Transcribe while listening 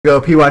Go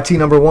PYT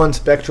number 1,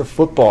 Spectra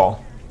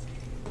football.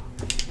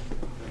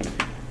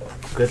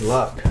 Good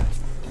luck.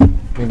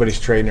 If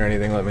anybody's trading or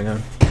anything, let me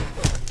know.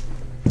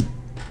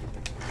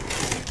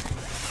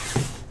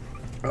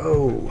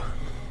 Oh.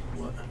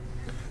 What?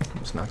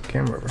 Almost knocked the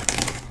camera over.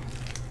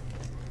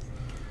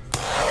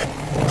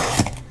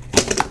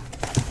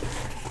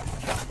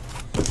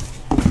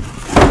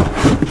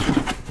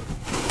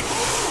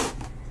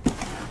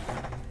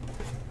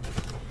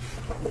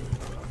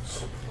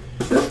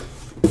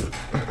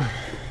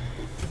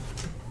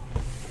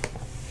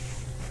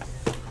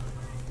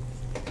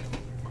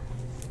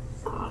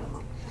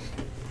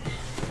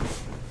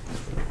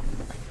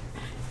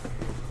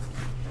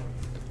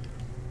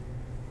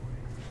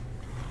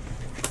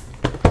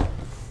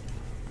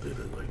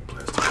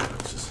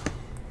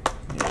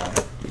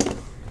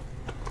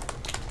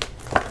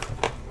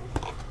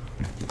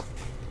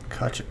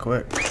 Catch it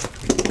quick.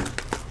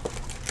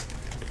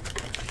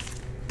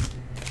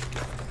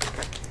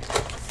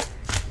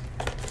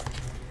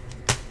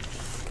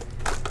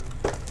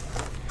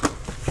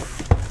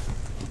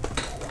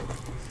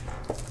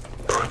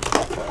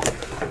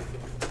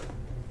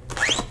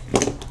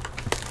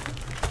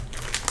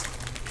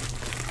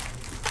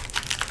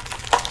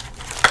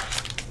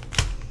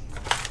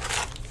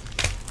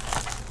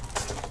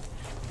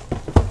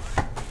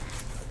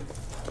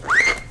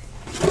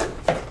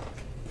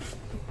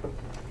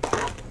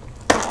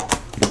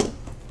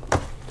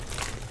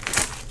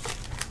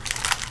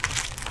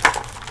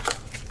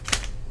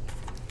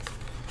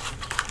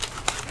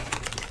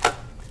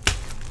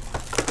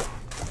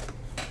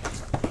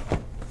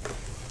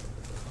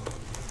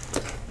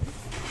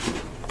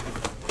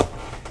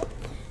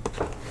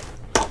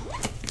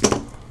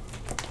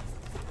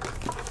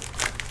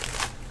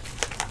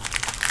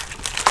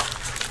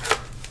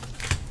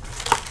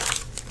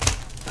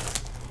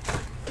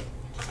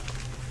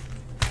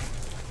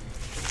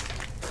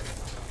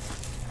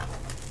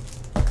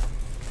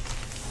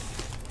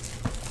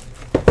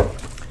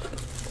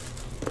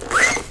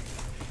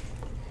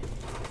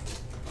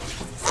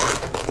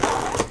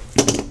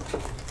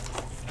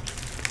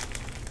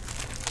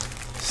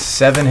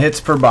 Seven hits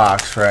per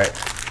box, right?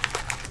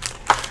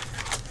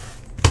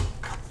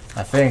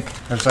 I think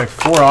there's like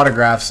 4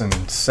 autographs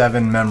and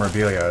 7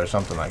 memorabilia or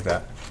something like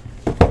that.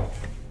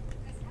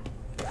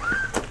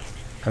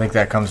 I think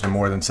that comes to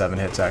more than 7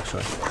 hits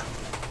actually.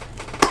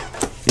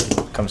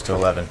 It comes to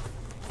 11.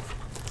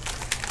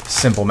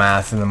 Simple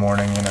math in the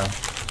morning, you know.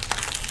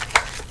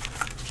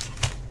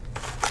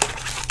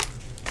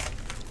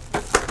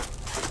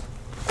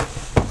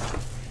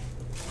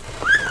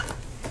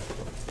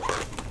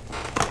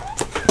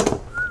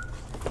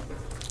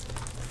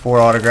 Four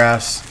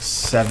autographs,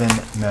 7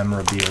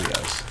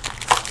 memorabilias.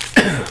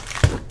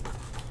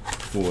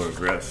 4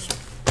 autographs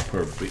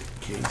per big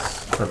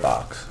case. Per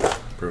box.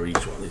 Per each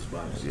one of these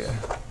boxes. Yeah.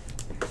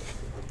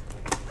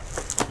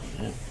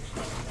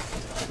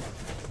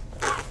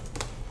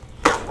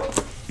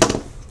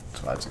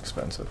 That's why it's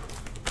expensive.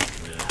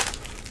 Yeah.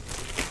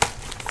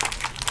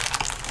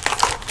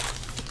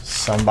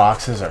 Some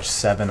boxes are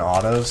 7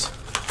 autos.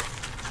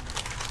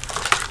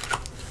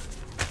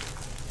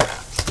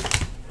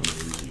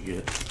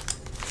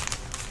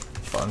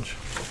 Bunch.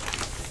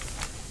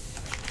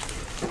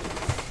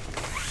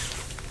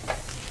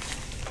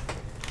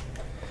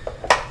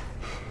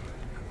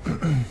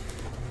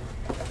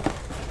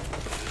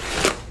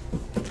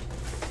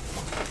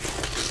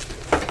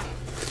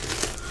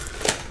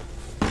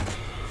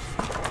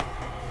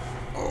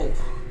 Oh.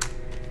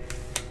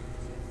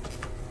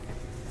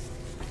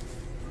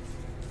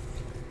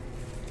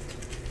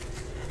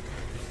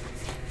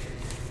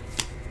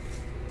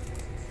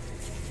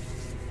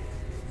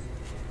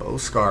 Bo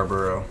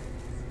Scarborough.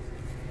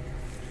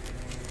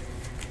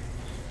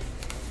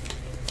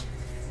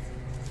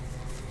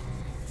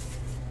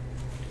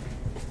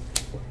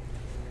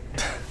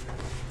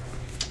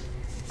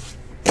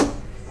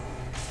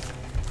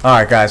 All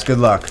right, guys, good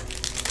luck.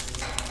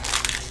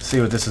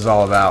 See what this is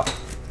all about. If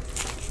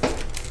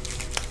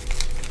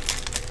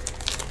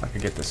I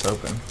could get this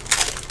open.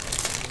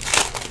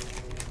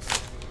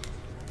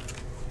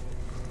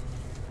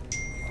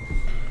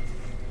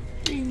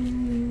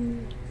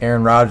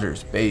 Aaron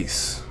Rodgers,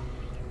 base.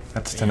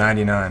 That's to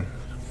 99.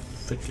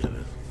 Thick of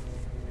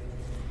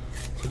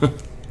it.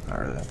 Not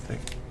really that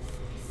thick.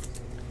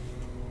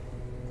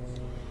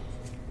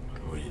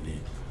 What do you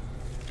need?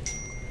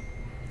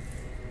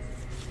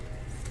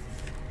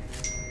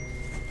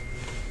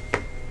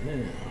 Yeah.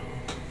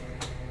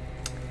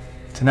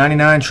 To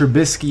 99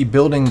 Trubisky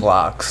building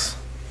blocks.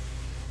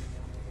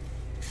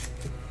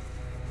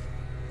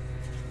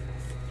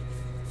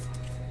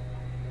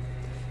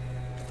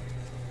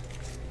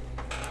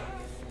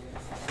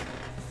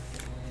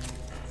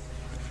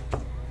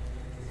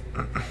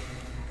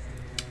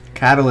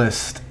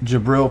 Catalyst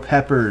Jabril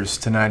Peppers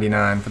to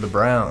 99 for the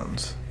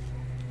Browns.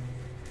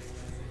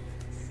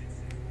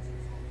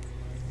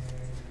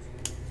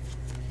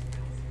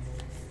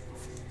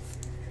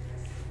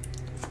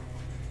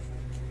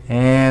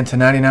 And to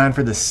 99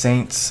 for the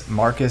Saints,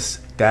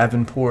 Marcus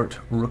Davenport,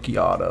 rookie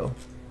auto.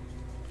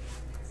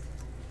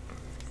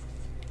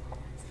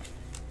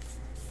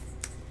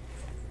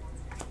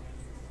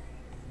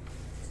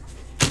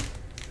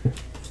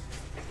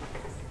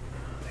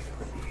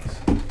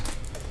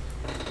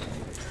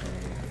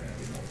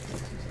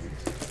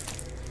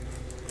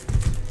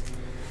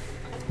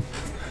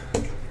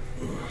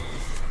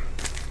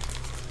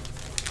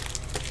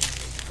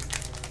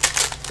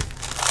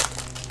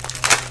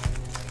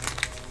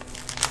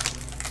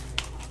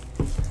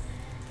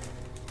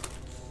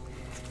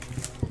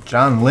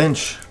 John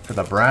Lynch for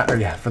the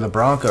for the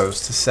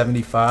Broncos to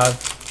 75.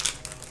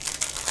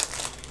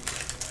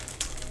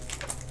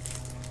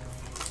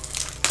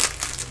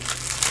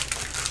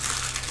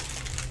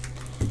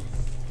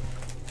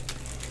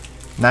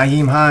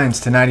 Nyheim Hines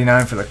to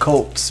 99 for the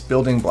Colts.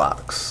 Building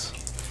blocks.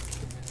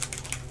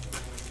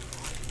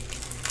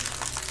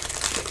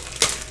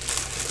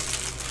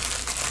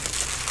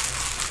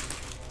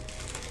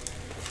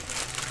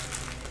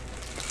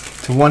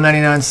 To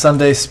 199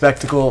 Sunday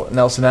Spectacle,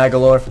 Nelson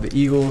Aguilar for the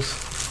Eagles.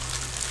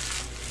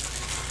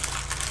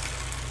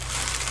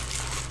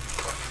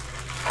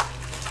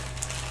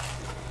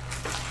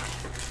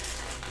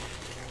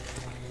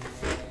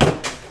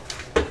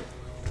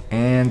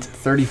 And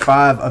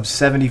 35 of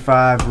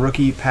 75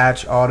 rookie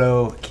patch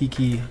auto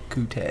Kiki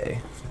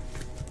Kute.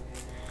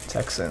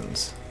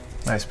 Texans.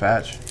 Nice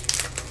patch.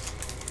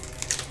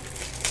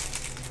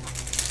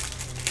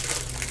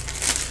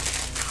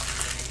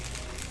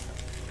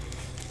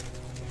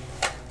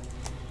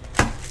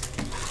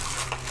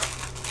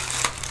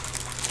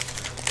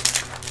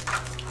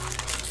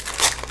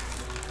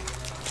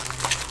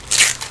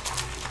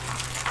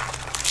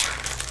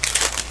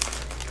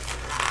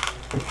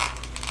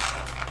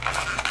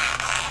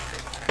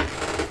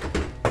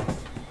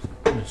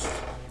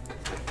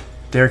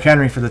 Derrick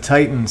Henry for the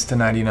Titans to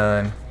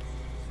 99.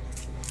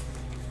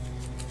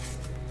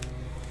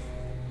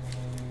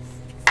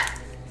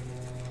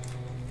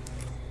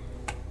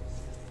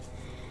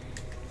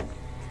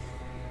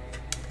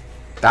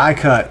 Die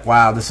cut.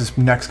 Wow, this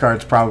next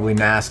card's probably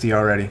nasty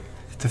already.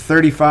 To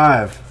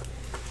 35.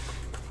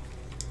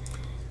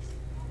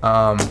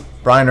 Brian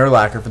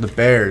Urlacher for the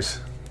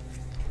Bears.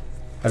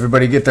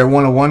 Everybody get their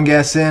 101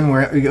 guess in.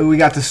 We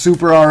got the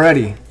super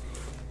already.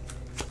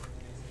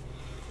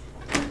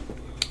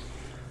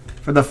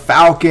 For the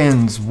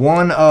Falcons,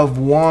 1 of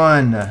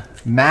 1.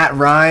 Matt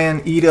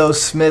Ryan, Ito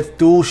Smith,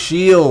 dual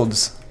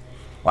shields.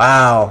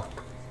 Wow.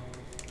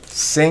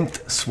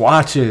 Synced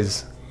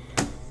swatches.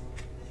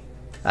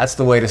 That's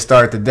the way to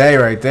start the day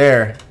right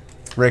there.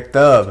 Rick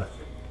Dub.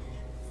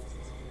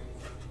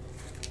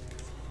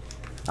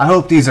 I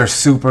hope these are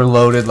super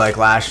loaded like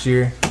last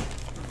year.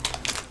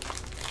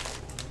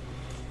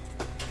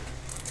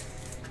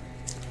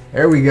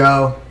 There we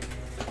go.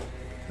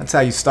 That's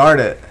how you start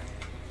it.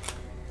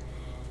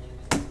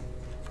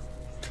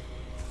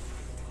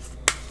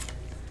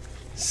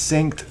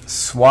 Synced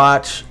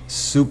swatch,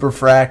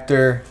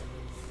 superfractor,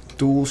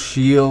 dual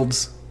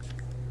shields.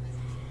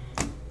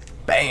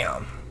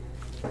 Bam.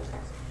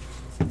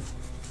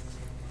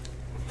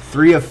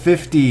 3 of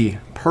 50,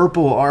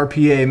 purple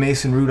RPA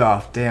Mason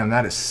Rudolph. Damn,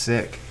 that is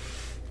sick.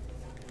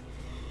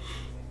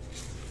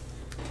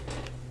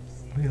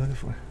 What are you looking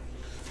for?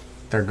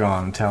 They're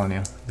gone, I'm telling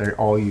you. They're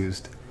all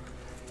used.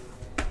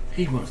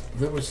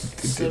 There was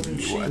 7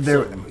 sheets.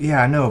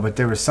 Yeah, I know, but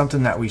there was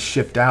something that we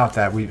shipped out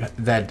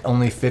that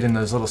only fit in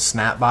those little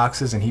snap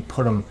boxes, and he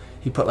put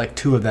like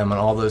 2 of them on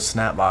all those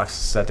snap boxes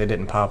so that they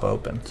didn't pop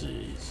open.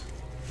 Jeez.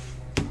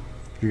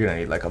 You're gonna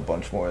need like a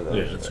bunch more of those.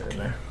 Yeah, that's okay.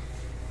 There.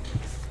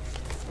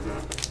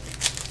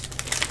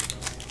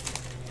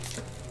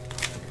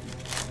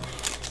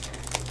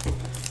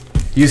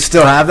 You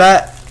still have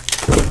that?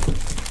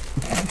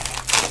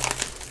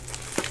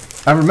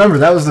 I remember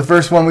that was the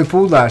first one we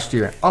pulled last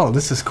year. Oh,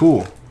 this is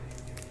cool.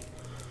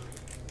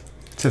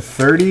 To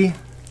 30,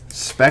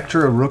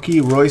 Spectra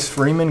rookie Royce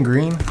Freeman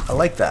green. I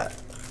like that.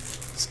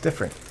 It's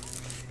different.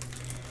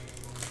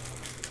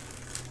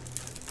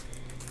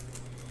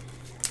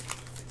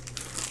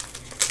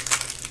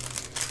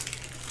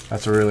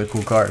 That's a really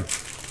cool card.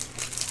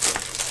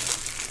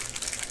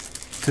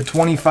 To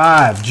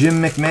 25,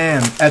 Jim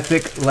McMahon,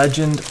 Epic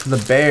Legend for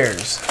the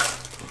Bears.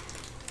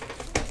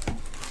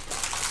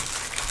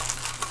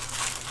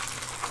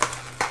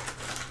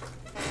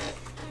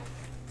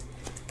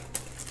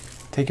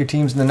 Take your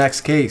teams in the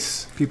next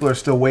case. People are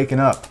still waking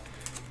up.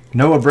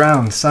 Noah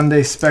Brown,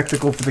 Sunday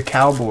Spectacle for the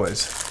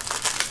Cowboys.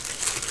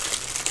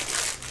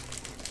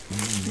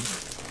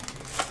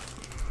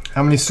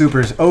 How many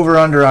supers? Over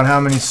under on how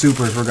many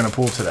supers we're going to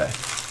pull today.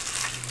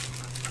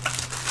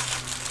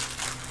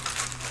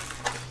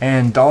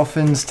 And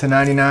Dolphins to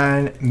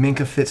 99,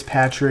 Minkah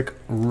Fitzpatrick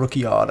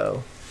rookie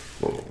auto.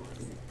 Whoa.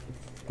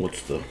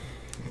 What's the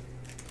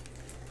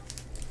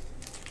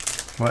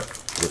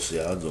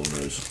odds on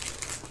those?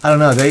 I don't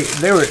know.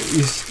 They were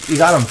you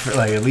got them for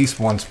like at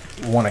least one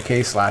a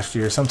case last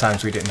year.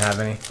 Sometimes we didn't have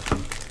any.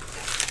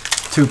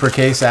 2 per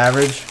case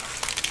average.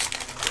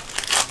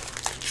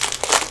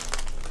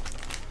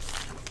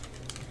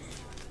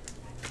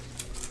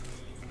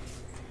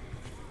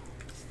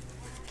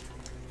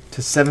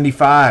 To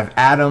 75,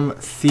 Adam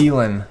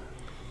Thielen.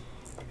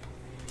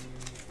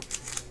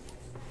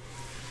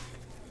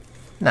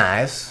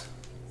 Nice.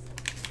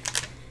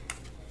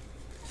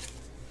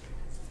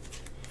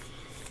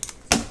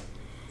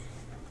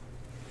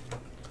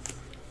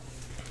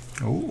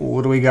 Ooh,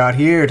 what do we got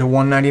here? To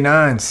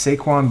 199,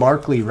 Saquon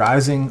Barkley,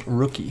 rising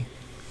rookie.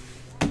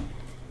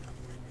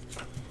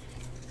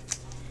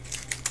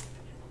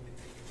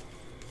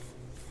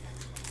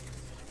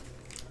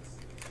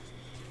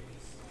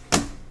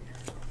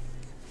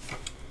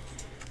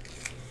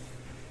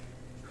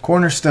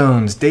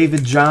 Cornerstones,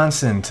 David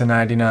Johnson to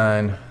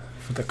 99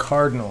 for the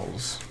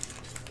Cardinals.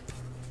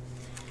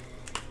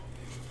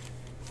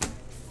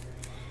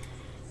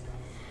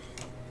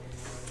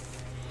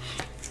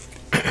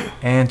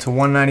 And to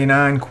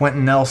 199,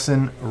 Quentin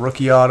Nelson,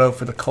 rookie auto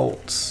for the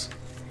Colts.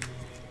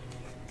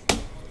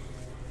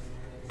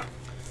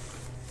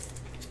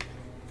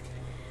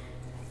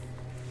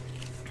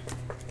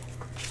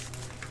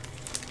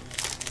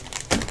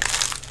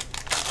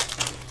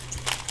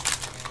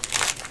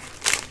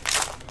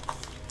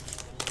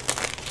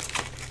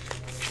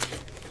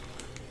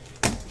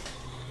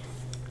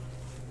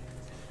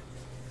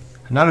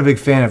 I'm not a big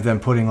fan of them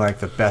putting like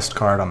the best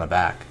card on the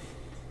back.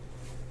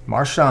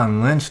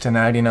 Marshawn Lynch to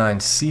 99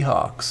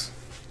 Seahawks.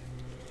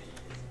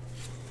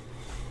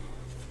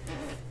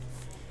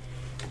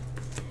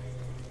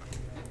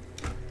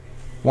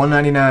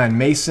 $199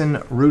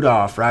 Mason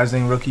Rudolph,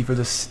 rising rookie for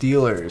the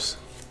Steelers.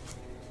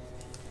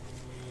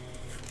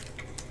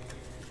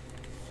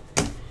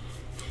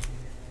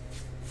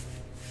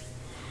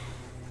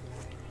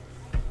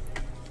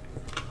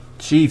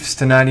 Chiefs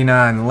to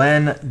 99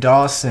 Len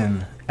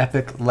Dawson,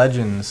 Epic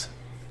Legends.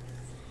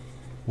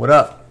 What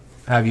up?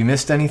 Have you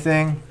missed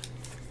anything?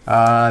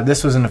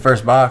 This was in the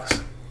first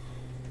box.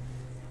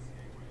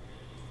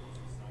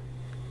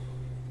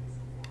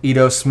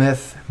 Ito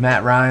Smith,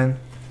 Matt Ryan,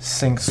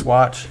 Sync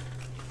Swatch.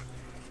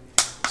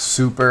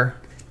 Super.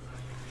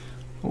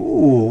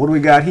 Ooh, what do we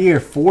got here?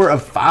 4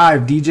 of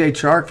 5. DJ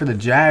Chark for the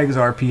Jags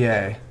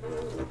RPA.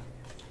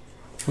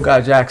 Who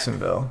got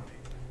Jacksonville?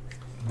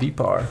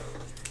 Vipar.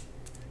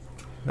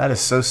 That is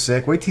so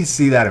sick. Wait till you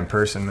see that in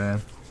person,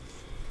 man.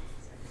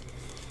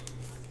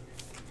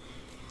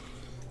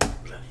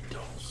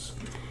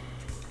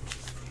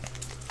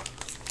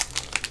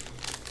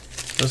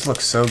 Those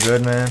look so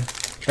good, man.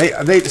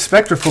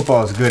 Spectra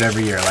football is good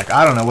every year. Like,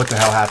 I don't know what the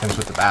hell happens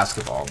with the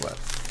basketball, but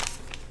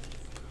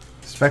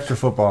Spectra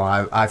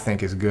football, I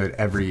think, is good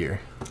every year.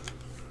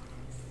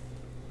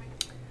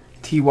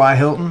 T.Y.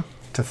 Hilton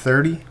to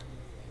 30.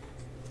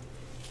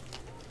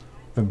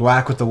 The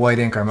black with the white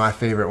ink are my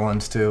favorite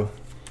ones, too.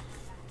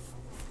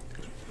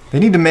 They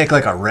need to make,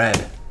 like, a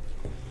red.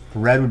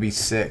 Red would be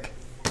sick.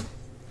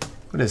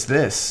 What is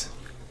this?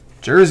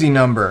 Jersey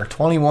number,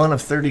 21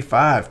 of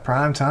 35,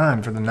 prime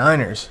time for the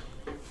Niners.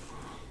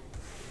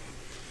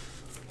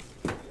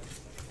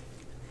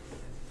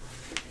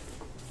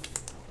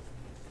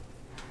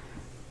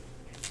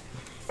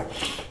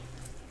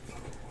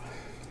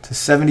 To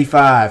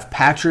 75,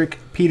 Patrick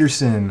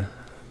Peterson,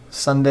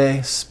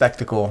 Sunday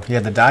Spectacle.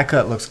 Yeah, the die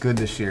cut looks good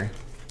this year.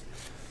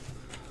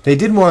 They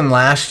did one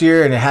last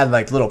year and it had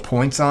like little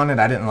points on it.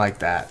 I didn't like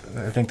that.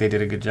 I think they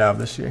did a good job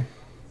this year.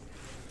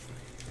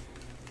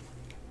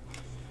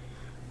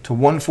 To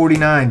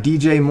 149,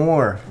 DJ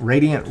Moore,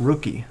 Radiant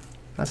Rookie.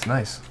 That's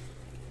nice.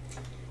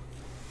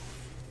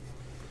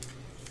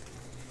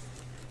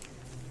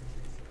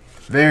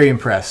 Very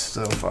impressed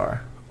so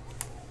far.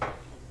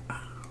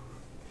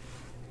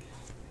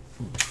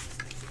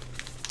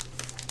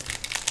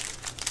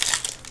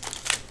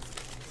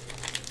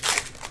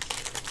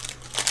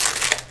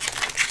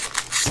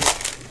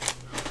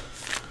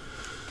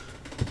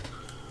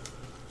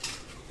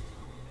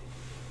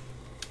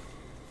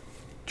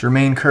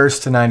 Jermaine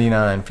Kearse to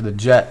 99 for the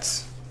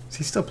Jets. Does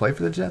he still play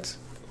for the Jets?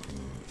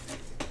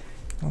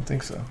 I don't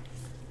think so.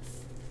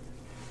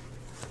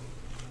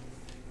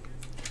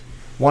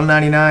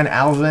 199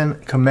 Alvin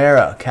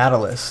Kamara,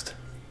 Catalyst.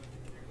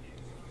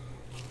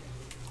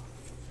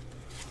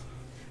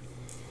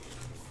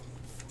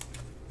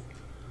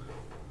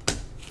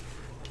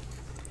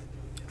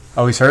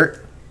 Oh, he's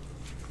hurt?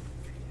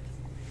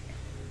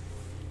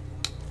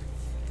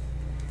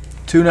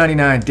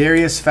 $2.99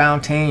 Darius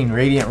Fountain,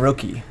 Radiant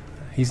Rookie.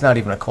 He's not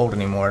even a Colt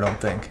anymore, I don't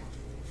think.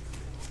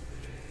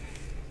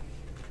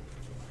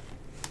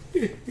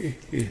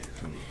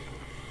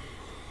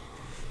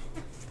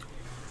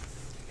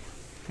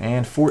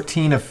 And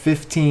 14 of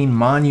 15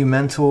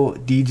 Monumental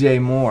DJ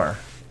Moore.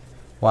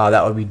 Wow,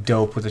 that would be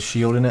dope with a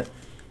shield in it.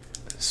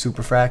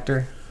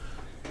 Superfractor.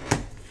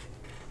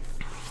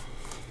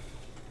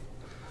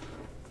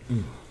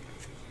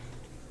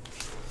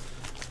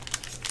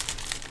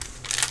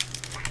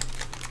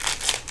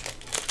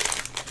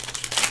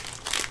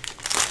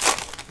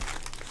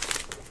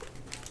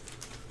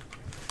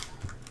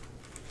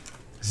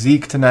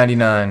 Zeke to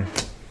 99.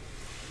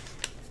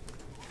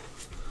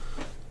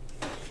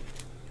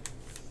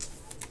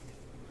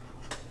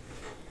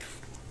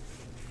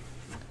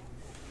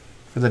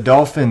 For the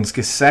Dolphins,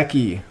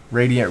 Gesicki,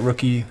 Radiant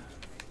Rookie,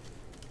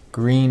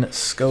 Green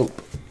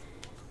Scope.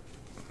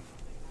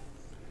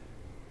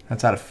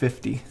 That's out of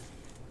 50.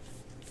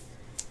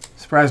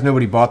 Surprised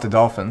nobody bought the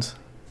Dolphins.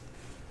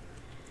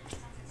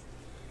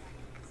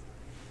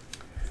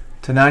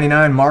 To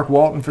 99, Mark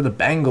Walton for the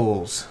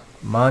Bengals,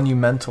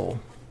 Monumental.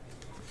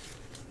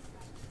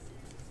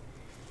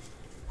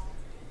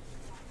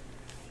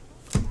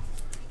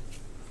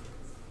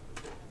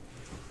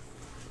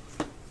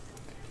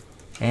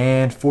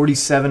 And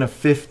 47 of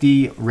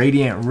 50,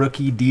 Radiant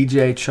Rookie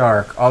DJ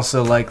Chark.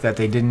 Also like that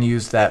they didn't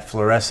use that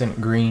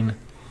fluorescent green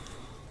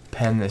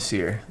pen this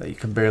year that you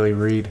could barely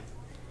read.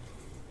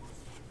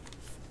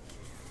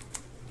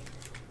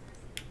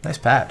 Nice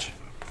patch.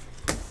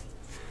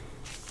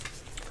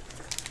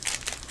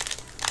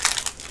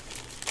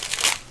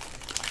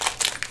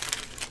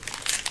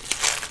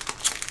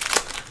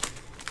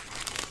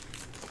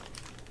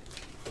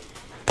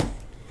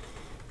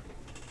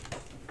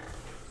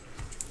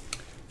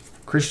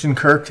 Christian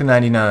Kirk to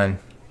 99.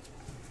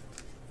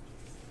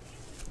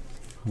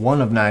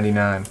 1 of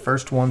 99.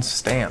 First one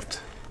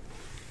stamped.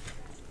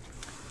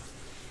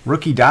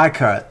 Rookie die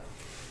cut.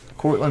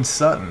 Cortland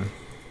Sutton.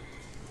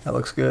 That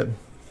looks good.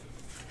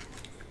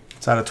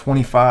 It's out of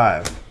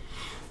 25.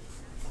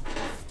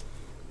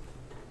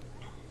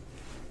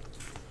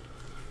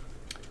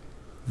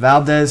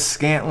 Valdez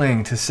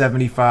Scantling to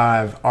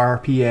 75.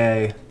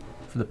 RPA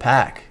for the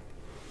pack.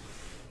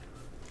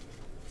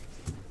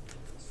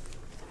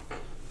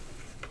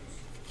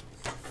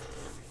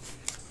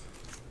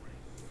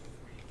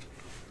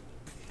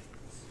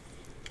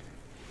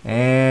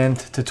 And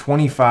to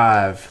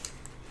 25.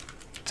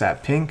 What's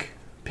that? Pink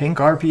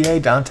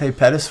RPA. Dante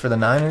Pettis for the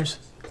Niners.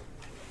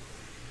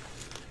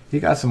 He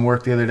got some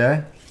work the other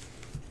day.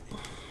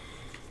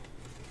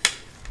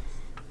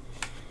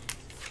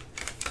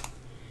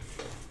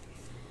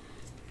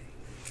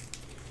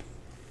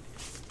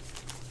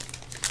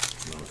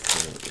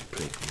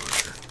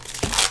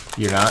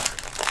 You're not?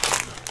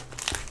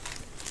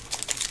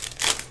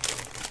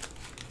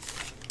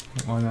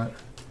 Why not?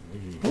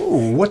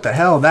 Ooh, what the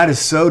hell? That is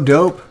so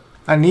dope.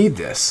 I need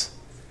this.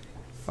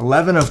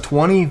 11 of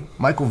 20.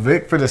 Michael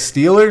Vick for the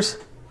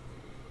Steelers.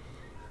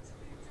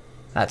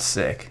 That's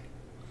sick.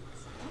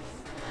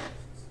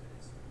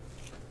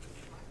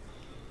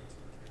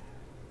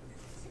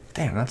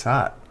 Damn, that's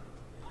hot.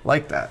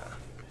 Like that.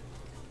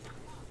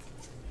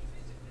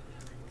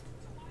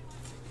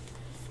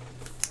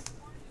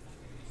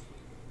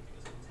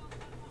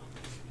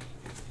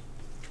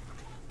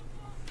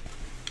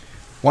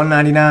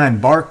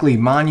 $199. Barkley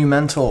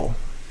Monumental.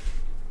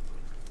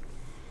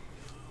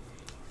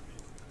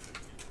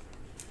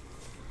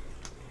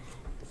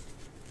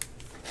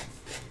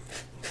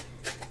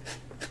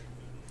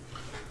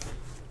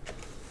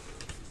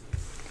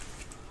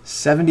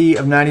 $70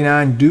 of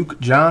 99.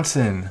 Duke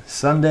Johnson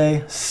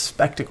Sunday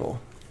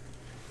Spectacle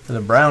for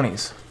the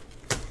Brownies.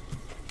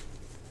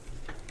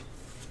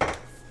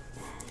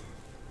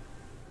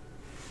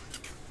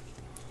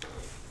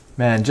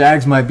 Man,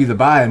 Jags might be the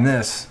buy in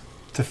this.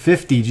 To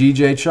 50,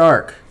 G.J.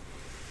 Chark.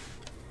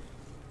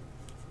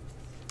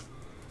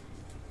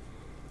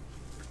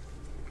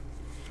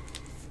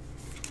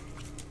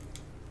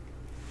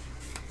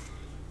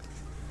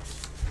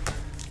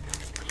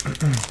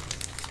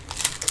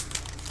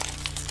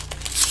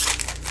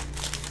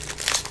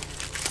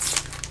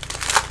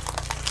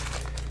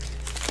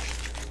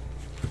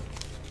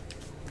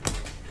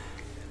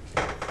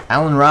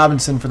 Allen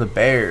Robinson for the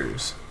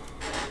Bears.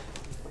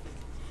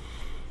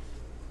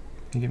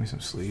 Can you give me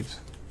some sleeves?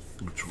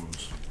 Which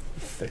ones?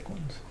 The thick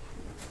ones.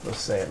 Let's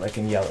say it like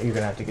in yellow. You're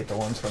going to have to get the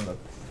ones from the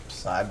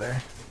side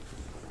there.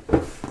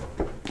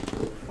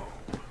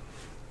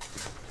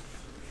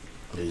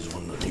 There's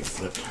one that you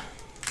flip.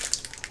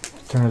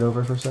 Turn it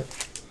over for a sec.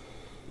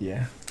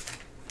 Yeah.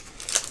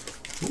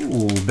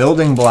 Ooh,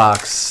 building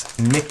blocks.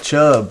 Nick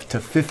Chubb to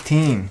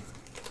 15.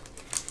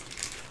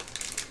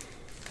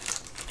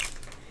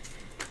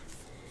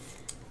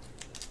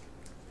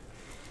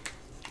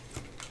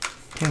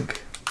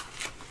 Pink.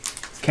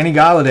 Kenny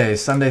Golladay,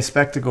 Sunday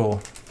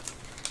Spectacle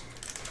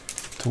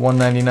to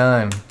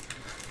 199.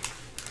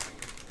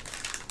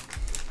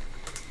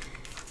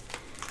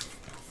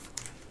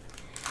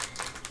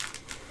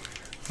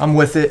 I'm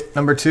with it.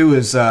 Number 2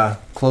 is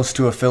close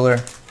to a filler.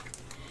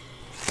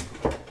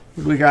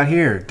 What do we got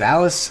here?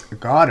 Dallas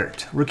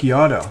Goedert, rookie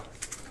auto.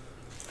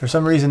 For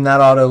some reason,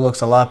 that auto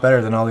looks a lot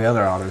better than all the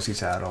other autos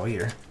he's had all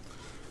year.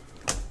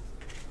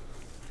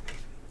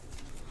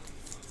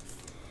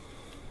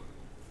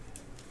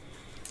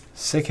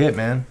 Sick hit,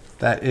 man.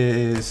 That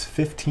is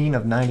 15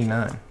 of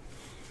 99.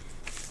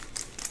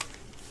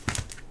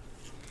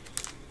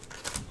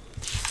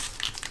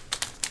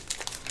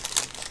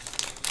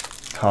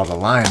 Oh, the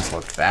Lions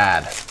look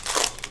bad.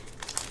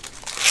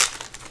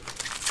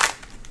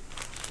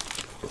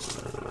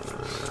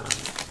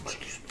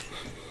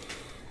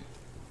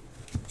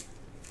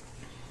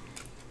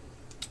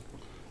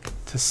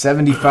 To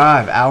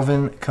 75,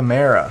 Alvin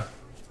Kamara.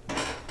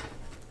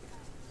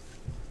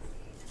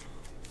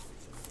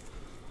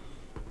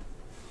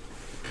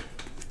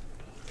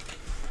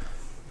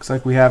 Looks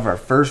like we have our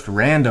first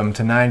random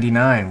to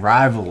 99.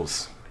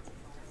 Rivals.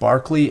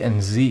 Barkley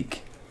and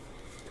Zeke.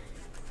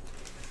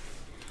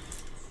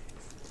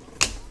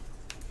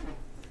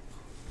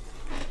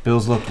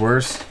 Bills looked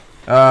worse.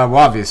 Well,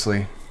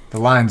 obviously. The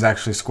Lions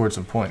actually scored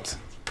some points.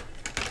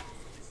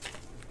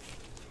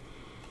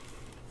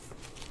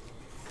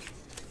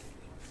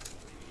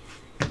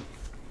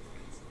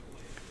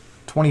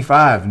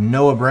 $25.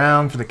 Noah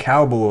Brown for the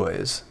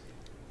Cowboys.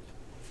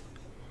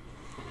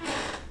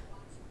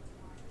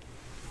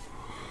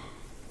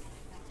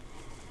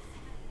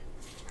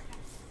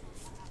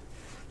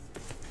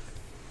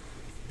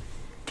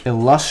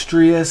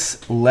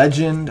 Illustrious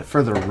legend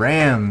for the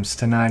Rams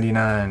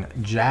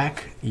 /99.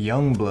 Jack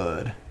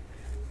Youngblood.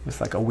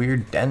 With like a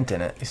weird dent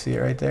in it. You see it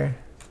right there?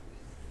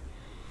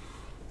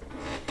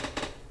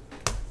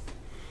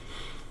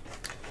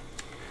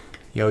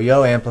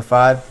 Yo-yo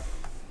amplified.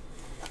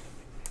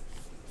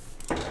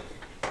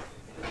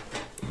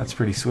 That's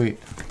pretty sweet.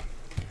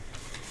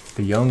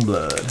 The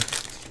Youngblood.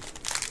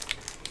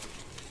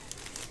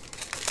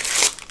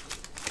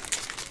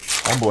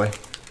 Oh boy.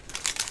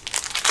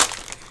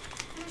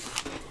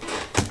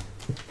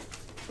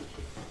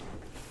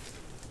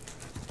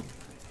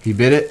 He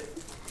bit it.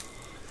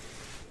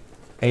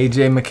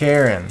 AJ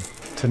McCarron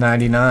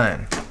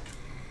 /99.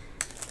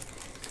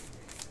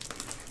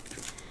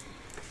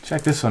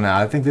 Check this one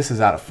out. I think this is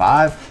out of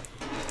 5.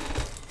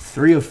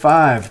 3 of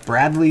 5.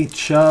 Bradley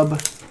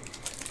Chubb.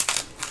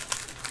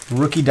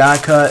 Rookie die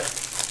cut.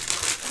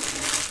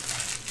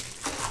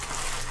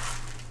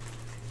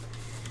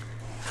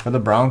 For the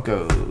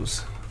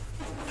Broncos.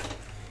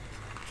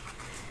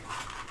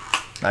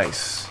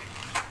 Nice.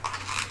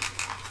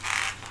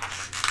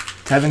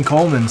 Tevin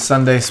Coleman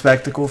Sunday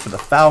Spectacle for the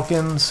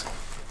Falcons.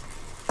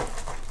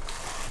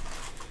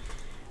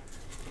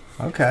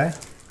 Okay.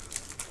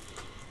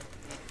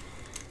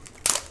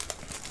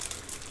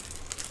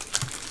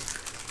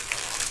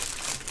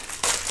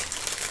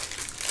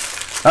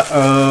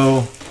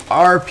 Uh-oh.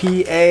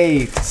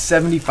 RPA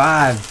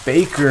 75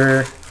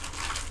 Baker.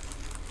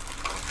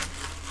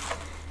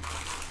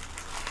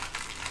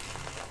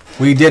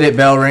 We did it,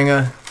 Bell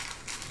Ringer.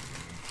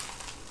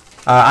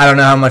 I don't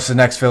know how much the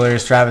next filler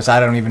is, Travis.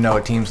 I don't even know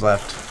what teams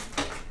left.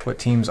 What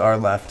teams are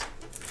left.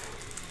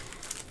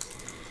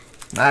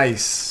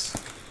 Nice.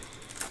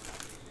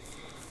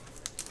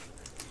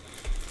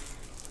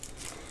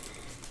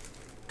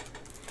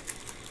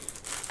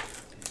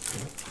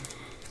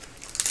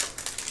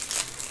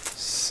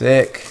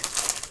 Sick.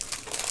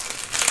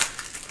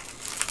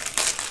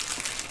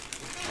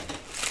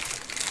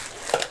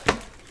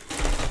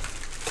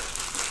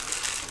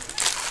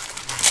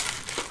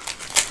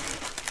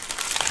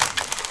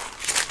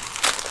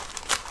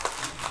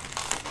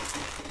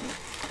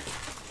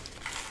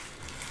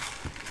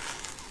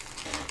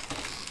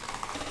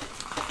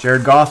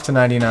 Jared Goff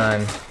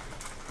 /99.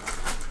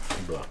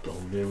 Blocked the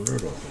whole damn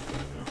word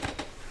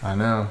off. I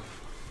know.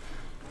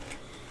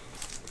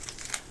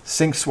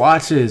 Sync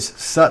swatches,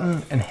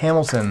 Sutton and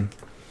Hamilton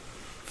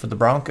for the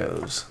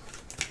Broncos.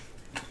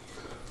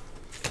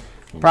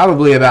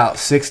 Probably about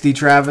 60,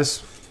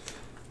 Travis.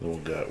 The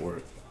one guy at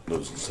work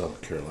lives in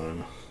South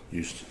Carolina.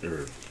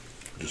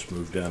 Just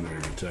moved down there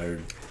and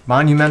retired.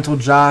 Monumental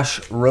Josh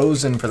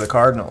Rosen for the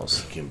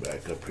Cardinals. He came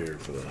back up here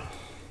for the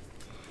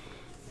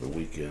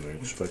weekend. They're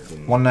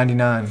expecting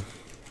 $199.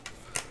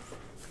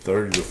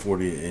 30 to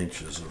 40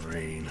 inches of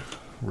rain.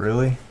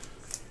 Really?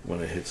 When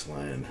it hits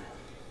land.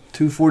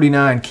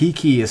 $249.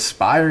 Kiki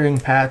Aspiring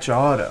Patch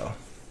Auto.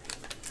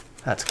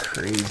 That's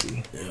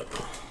crazy. Yep.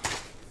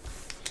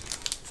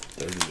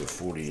 30 to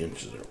 40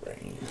 inches of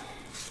rain.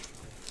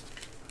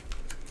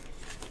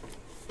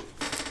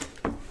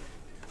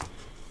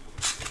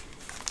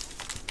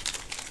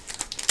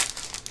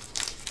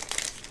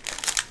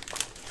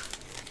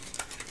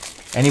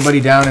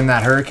 Anybody down in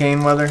that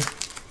hurricane weather?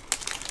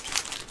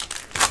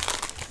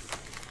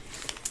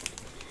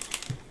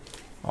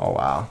 Oh,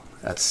 wow.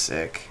 That's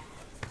sick.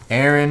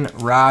 Aaron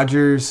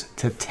Rodgers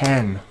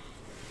 /10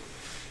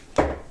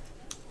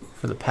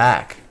 for the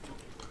Pack.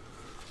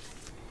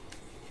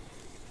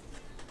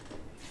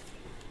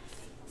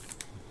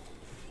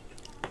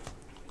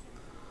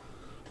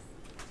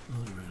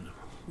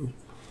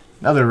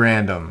 Another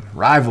random.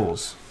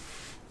 Rivals.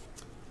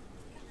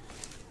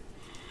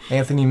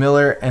 Anthony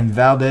Miller and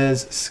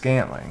Valdez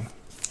Scantling.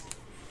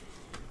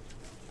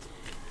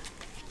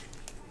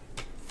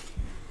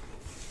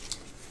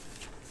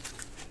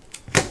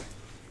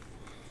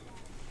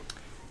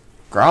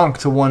 Gronk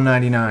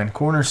 /199.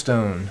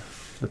 Cornerstone.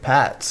 The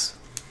Pats.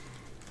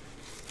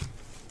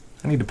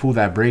 I need to pull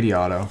that Brady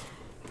auto.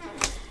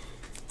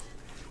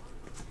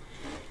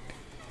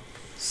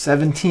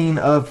 17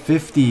 of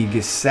 50.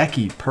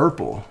 Gesicki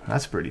purple.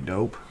 That's pretty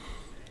dope.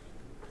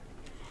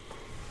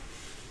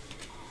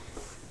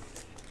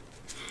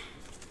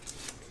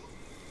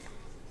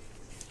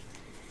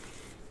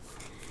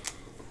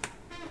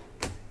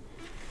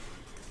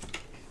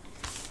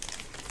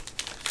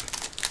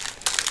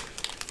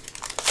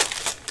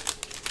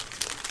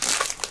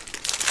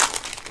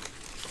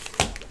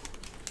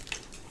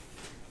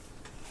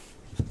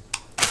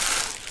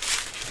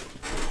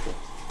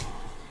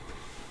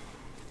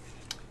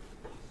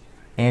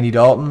 Andy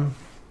Dalton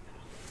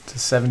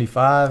 /75.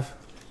 I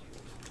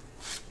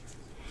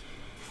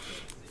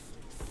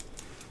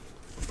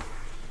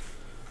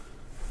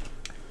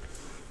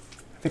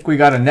think we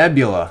got a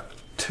Nebula.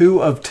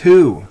 2 of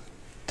 2.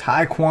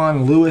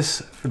 Tyquan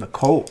Lewis for the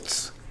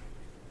Colts.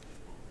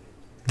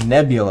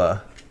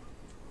 Nebula.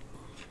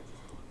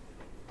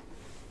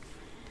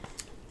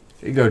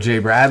 There you go, Jay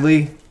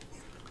Bradley.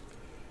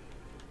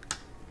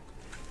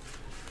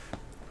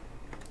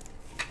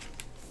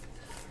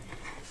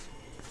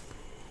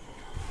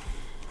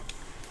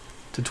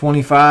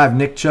 /25,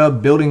 Nick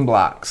Chubb, building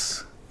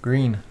blocks,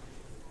 green.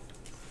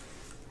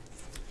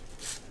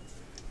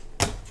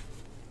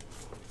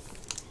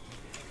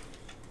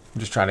 I'm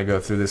just trying to go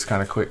through this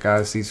kind of quick,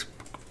 guys. These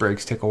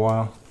breaks take a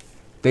while.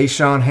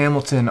 Deshaun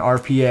Hamilton,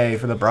 RPA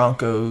for the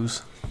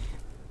Broncos.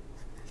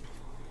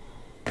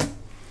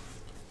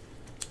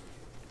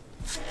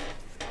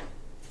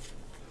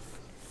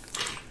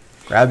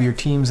 Grab your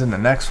teams in the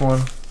next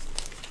one.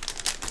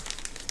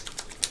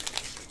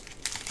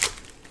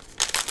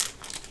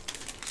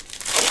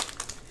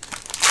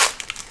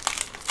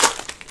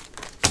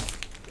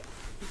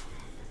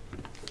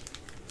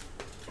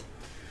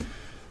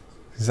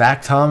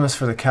 Zach Thomas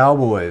for the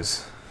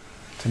Cowboys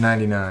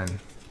 /99.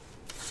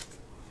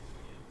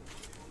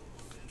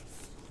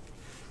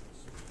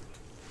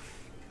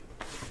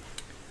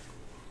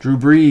 Drew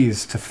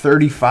Brees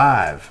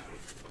 /35.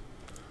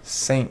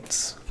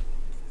 Saints.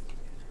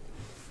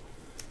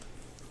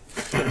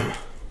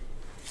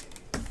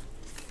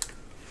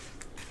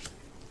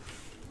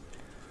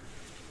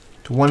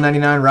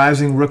 /199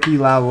 Rising Rookie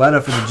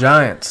Lauletta for the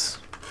Giants.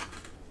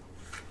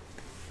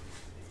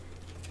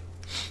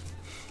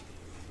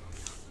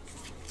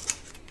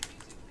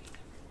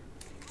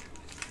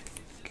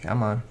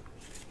 Come on.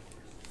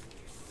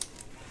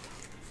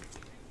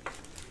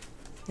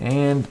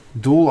 And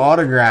dual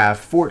autograph,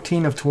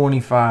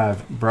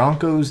 14/25.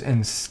 Broncos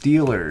and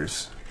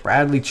Steelers.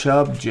 Bradley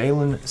Chubb,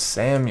 Jalen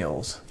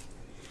Samuels.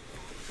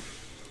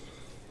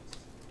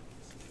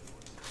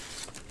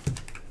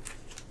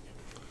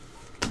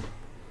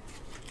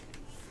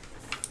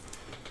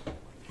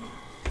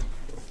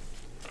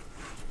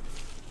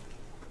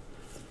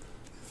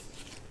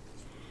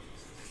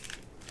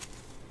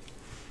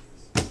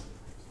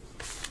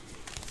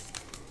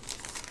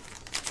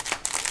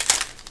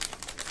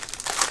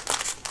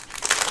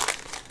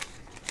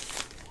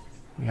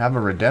 We have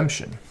a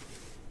redemption.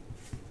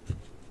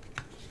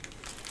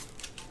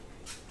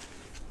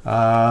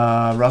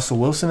 Russell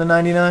Wilson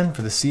 /99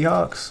 for the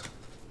Seahawks.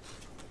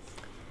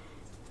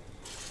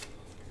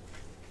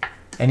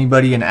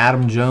 Anybody an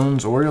Adam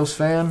Jones Orioles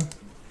fan?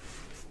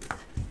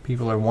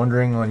 People are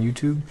wondering on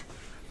YouTube.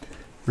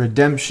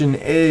 Redemption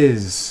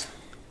is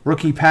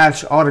rookie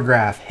patch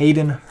autograph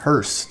Hayden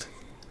Hurst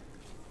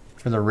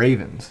for the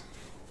Ravens.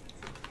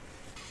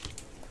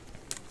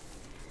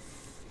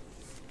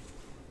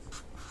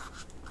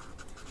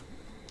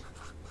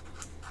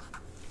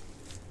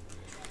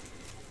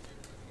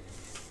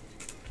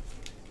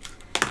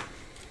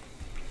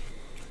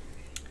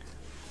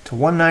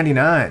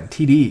 /199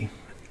 TD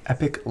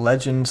Epic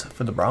Legends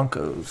for the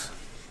Broncos.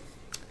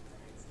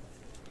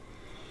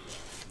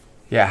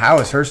 Yeah, how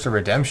is Hurst a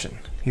redemption?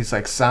 He's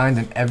like signed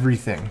and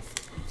everything.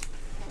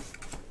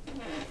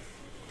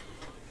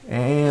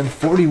 And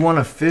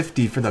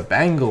 41/50 for the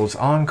Bengals.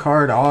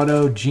 On-card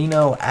auto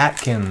Geno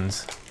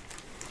Atkins.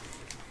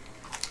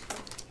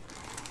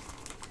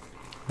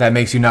 That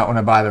makes you not want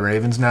to buy the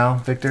Ravens now,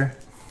 Victor?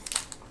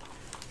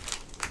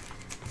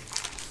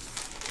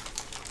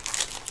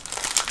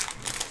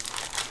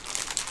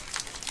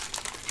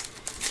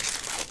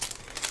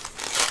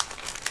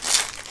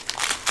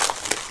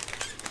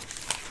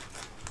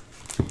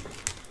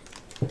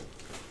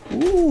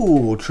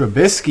 Ooh,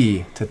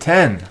 Trubisky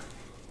 /10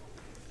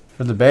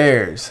 for the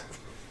Bears.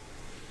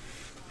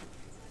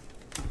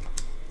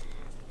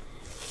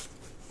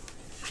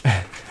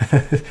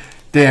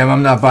 Damn,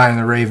 I'm not buying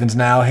the Ravens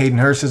now. Hayden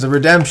Hurst is a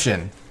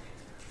redemption.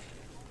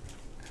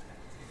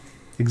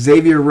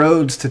 Xavier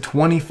Rhodes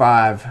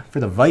 /25 for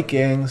the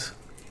Vikings.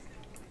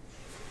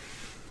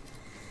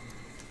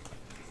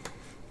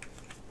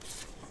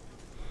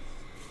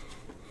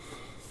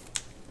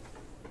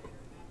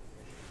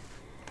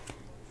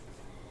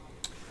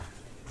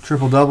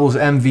 Triple doubles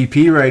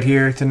MVP right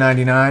here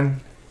 /99.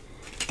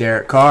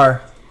 Derek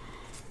Carr.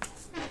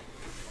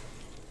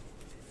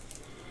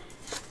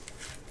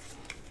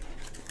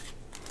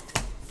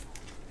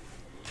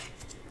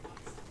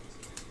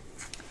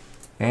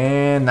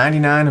 And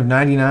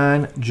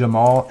 99/99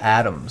 Jamal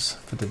Adams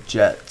for the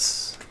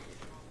Jets.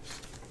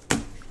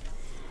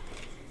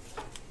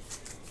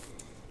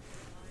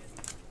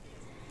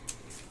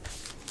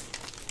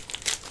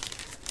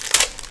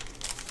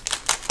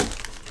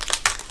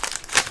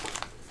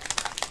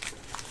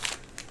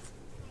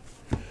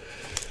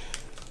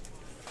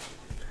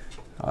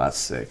 Oh, that's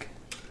sick.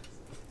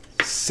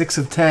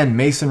 6/10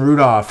 Mason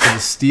Rudolph for the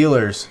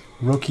Steelers.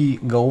 Rookie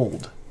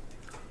gold.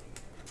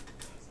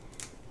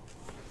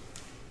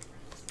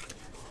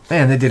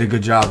 Man, they did a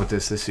good job with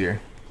this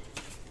year.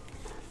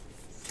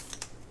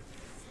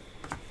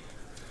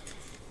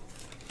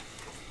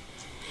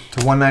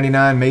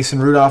 /199 Mason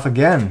Rudolph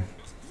again.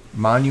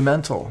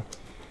 Monumental.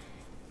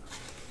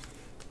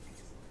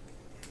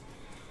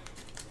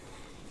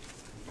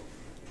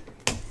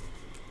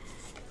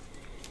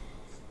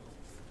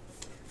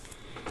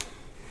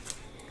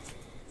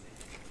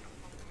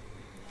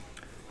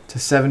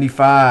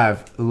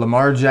 /75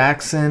 Lamar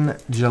Jackson,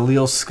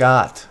 Jaleel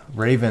Scott,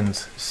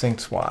 Ravens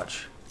Saints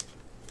watch.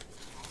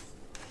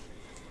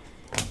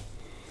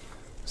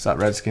 What's up,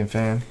 Redskin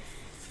fan?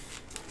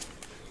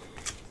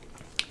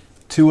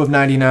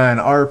 2/99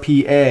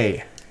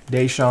 RPA,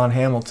 Deshaun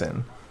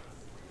Hamilton.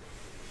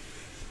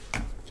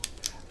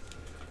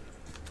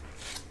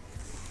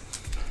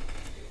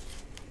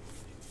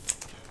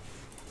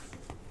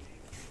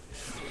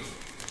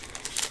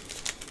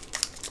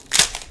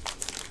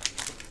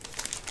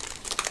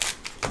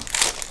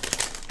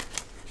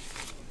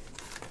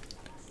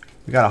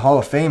 We got a Hall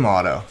of Fame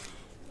auto.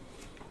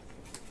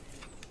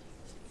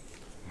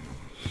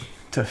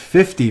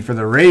 /50 for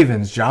the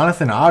Ravens,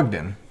 Jonathan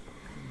Ogden.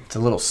 It's a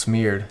little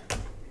smeared.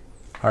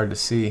 Hard to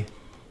see.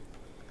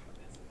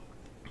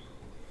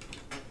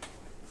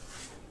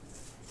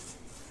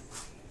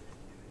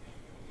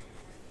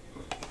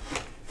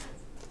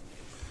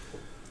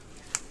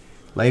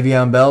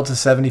 Le'Veon Bell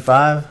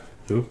 /75.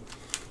 Who?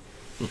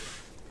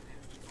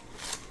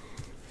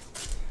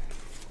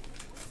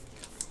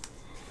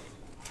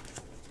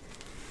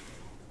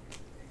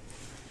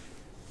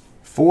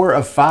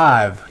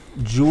 /5,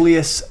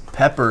 Julius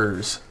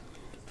Peppers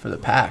for the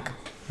Pack.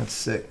 That's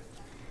sick.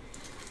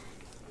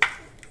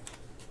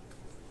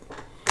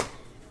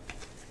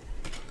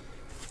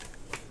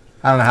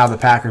 I don't know how the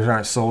Packers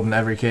aren't sold in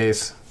every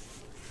case.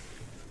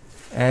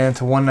 And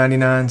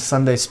 /199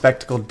 Sunday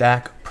Spectacle,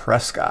 Dak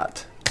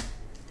Prescott.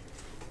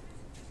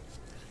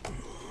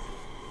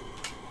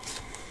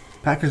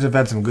 Packers have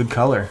had some good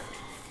color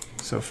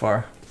so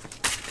far.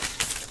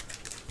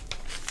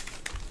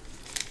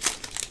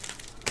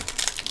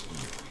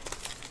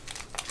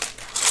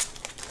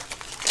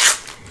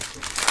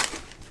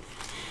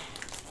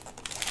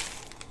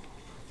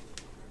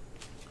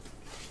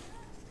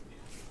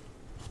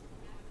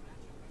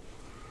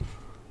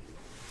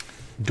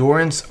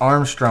 Dorrance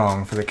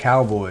Armstrong for the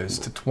Cowboys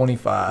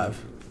 /25.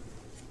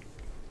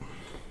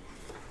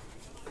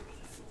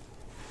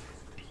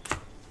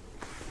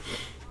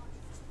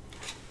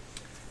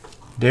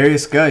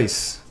 Darius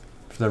Geis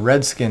for the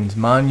Redskins,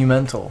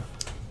 monumental.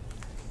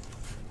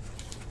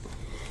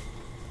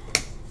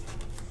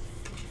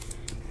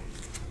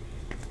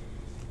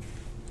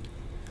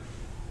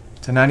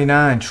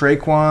 /99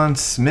 Traquan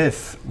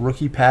Smith,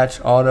 rookie patch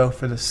auto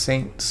for the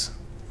Saints.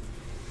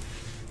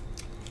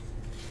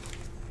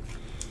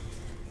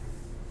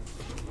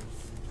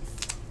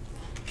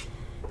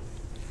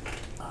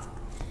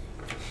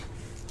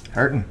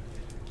 Hurting.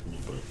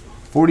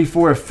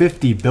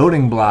 44/50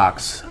 building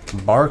blocks,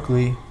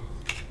 Barkley.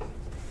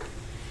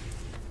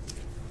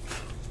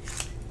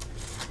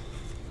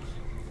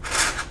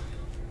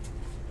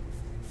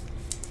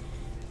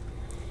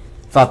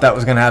 Thought that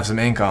was going to have some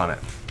ink on it.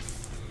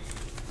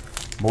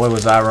 Boy,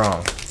 was I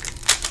wrong.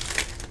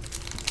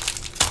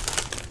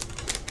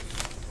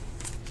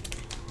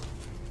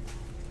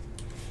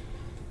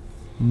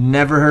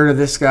 Never heard of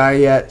this guy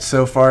yet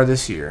so far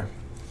this year.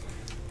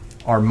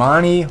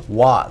 Armani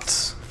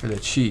Watts for the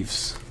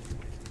Chiefs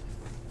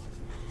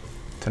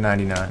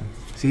 /99.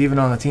 Is he even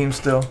on the team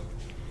still?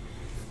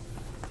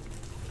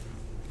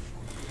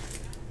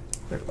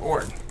 Good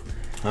Lord.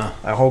 Huh.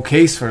 A whole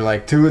case for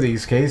like 2 of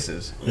these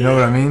cases. You know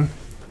what I mean?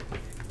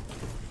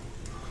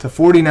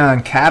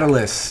 /49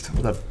 Catalyst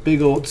with a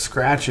big old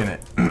scratch in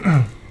it.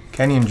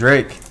 Kenyon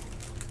Drake.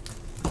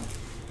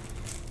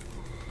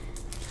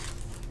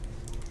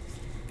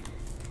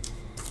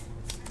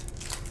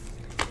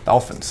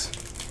 Dolphins.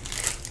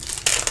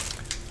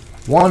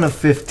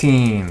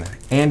 1/15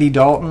 Andy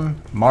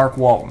Dalton, Mark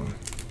Walton.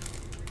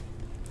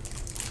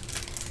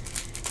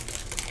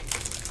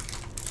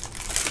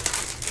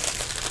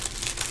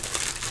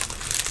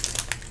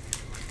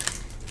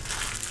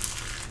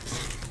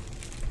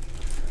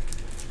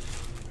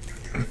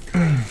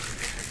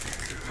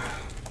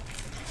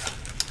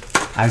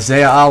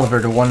 Isaiah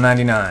Oliver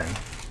 /199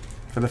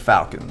 for the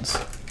Falcons.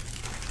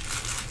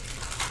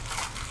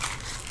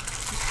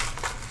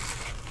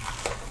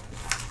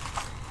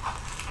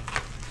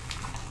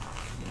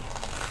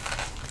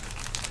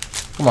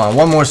 Come on,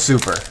 one more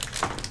super.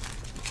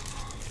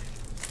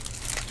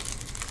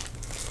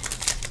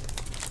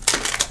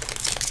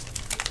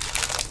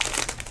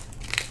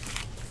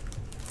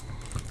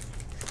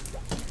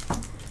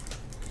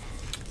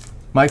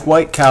 Mike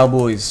White,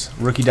 Cowboys,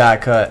 rookie die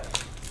cut.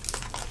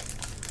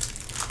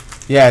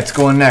 Yeah, it's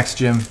going next,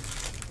 Jim.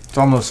 It's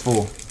almost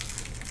full.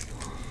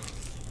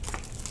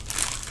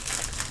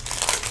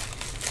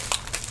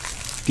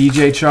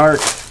 DJ Chark,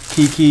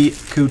 Kiki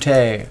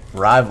Kute,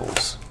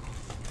 Rivals.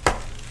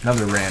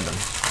 Another random.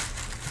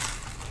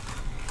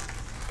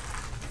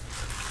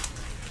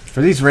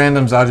 For these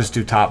randoms, I'll just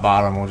do top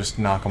bottom. We'll just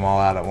knock them all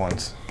out at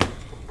once.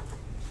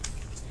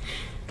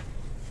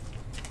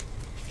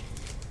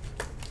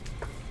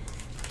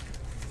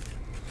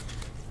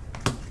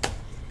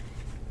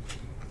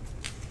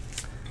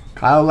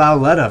 Kyle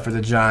Lauletta for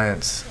the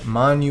Giants,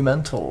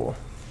 monumental.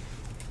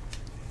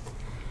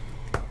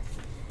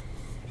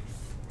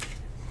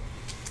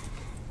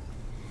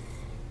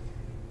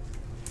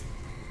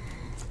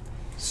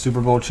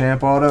 Super Bowl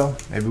champ auto.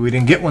 Maybe we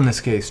didn't get one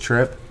this case,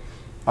 Trip.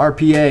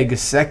 RPA,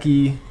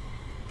 Gesicki.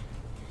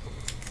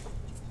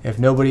 If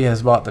nobody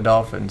has bought the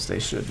Dolphins, they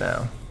should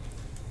now.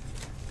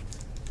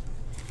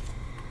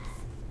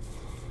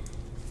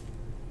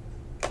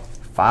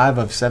 5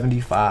 of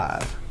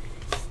 75.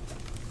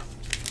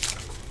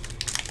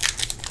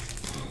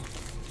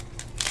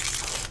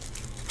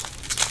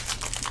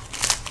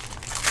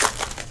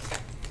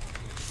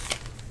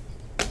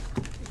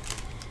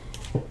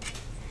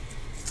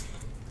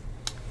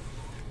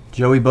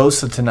 Joey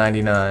Bosa to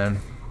 99.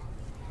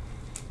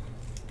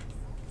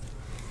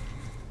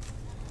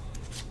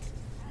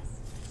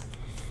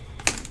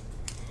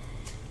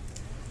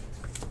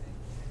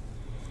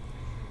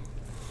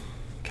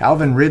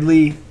 Calvin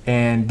Ridley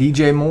and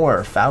DJ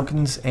Moore,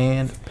 Falcons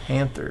and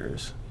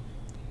Panthers.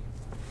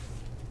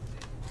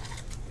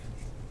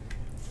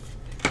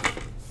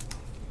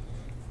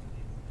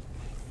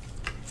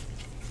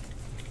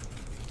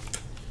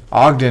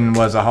 Ogden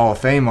was a Hall of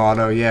Fame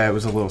auto. Yeah, it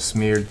was a little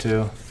smeared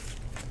too.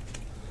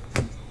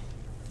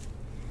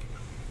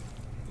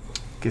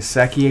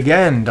 Gesicki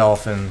again,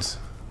 Dolphins.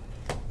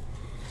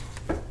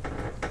 Why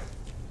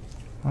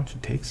don't you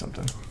take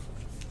something?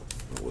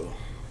 I will.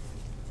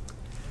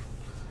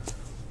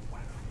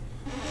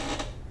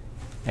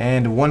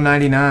 And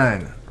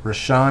 199,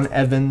 Rashaan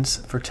Evans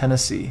for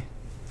Tennessee.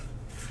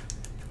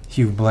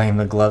 You blame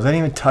the gloves. I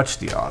didn't even touch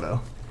the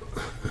auto.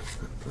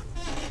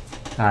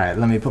 All right,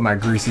 let me put my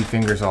greasy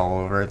fingers all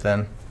over it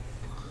then.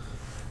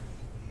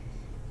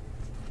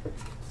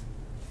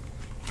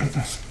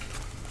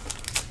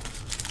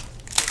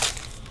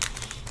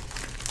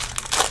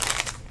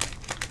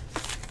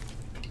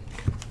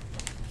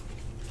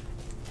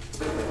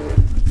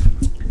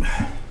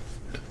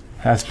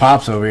 That's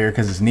Pops over here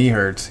because his knee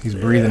hurts. He's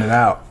breathing it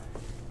out.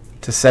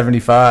 To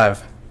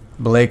 75,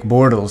 Blake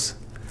Bortles.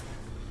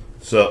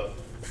 So,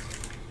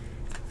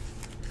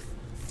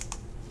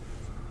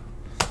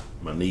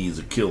 my knees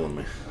are killing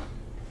me.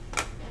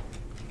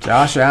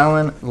 Josh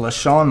Allen,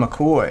 LaShawn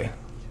McCoy.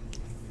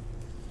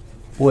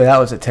 Boy, that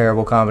was a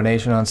terrible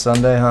combination on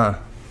Sunday, huh?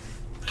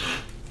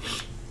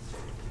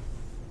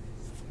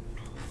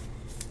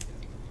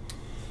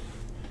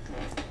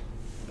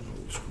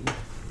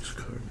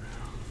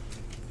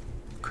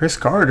 Chris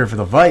Carter for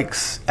the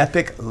Vikes.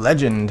 Epic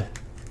legend.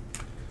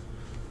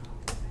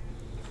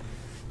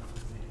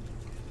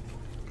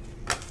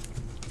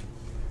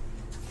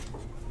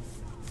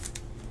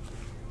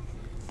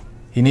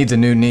 He needs a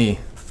new knee,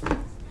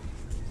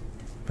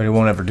 but he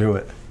won't ever do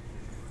it.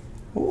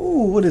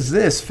 Ooh, what is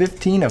this?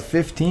 15 of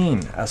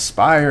 15.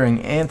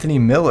 Aspiring Anthony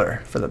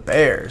Miller for the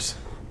Bears.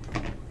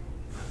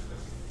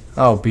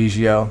 Oh,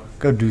 Biggio,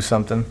 go do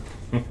something.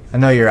 I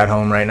know you're at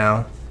home right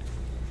now.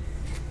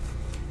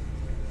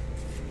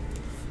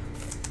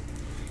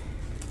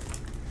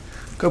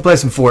 Go play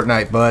some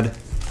Fortnite, bud.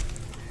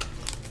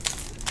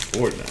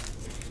 Fortnite.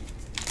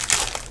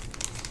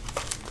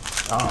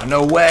 Oh,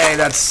 no way.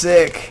 That's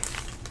sick.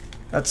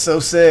 That's so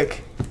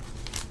sick.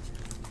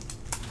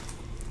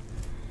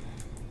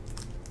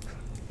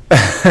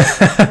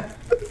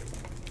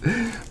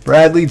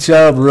 Bradley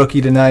Chubb, rookie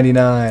to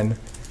 99.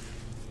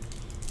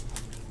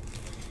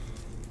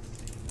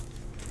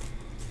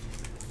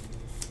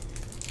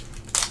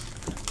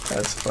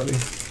 That's funny.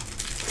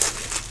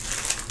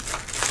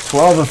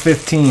 12 of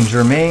 15,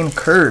 Jermaine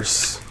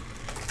Curse.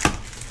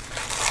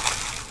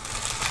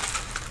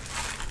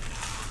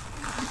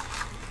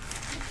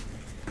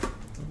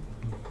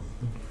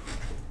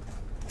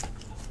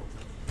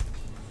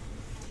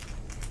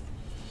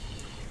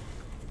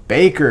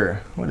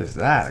 Baker, what is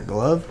that, a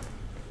glove?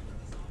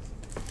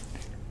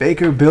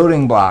 Baker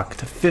building block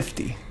to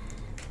 50.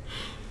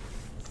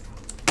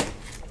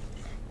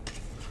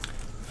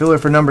 Filler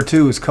for number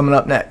 2 is coming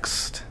up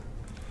next.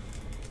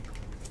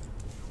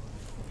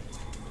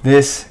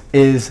 This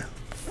is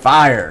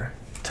fire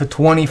to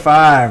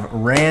 25.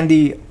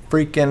 Randy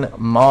freaking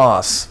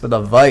Moss for the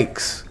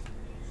Vikes.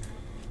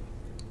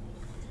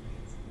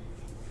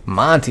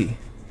 Monty.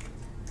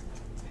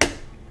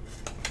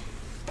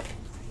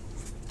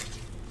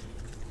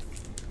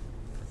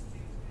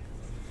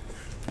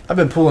 I've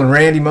been pulling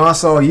Randy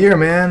Moss all year,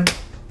 man.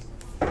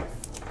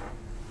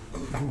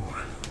 Ooh.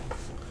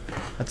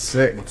 That's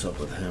sick. What's up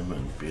with him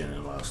and being in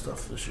a lot of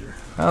stuff this year?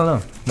 I don't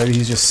know. Maybe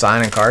he's just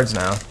signing cards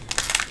now.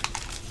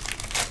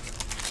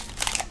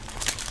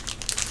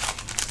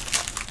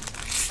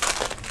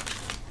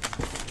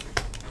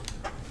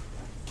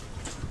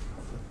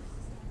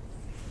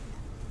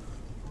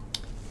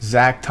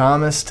 Zach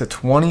Thomas to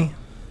 20.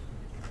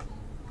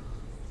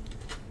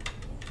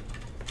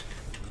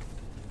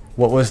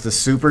 What was the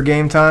super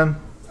game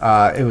time?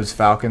 It was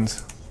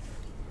Falcons.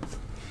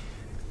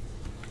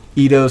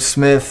 Ito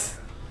Smith,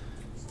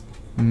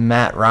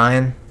 Matt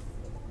Ryan.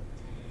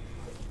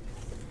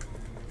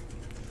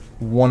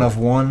 1 of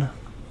 1.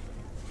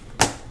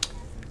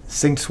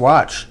 Synced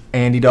swatch,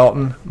 Andy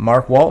Dalton,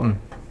 Mark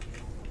Walton.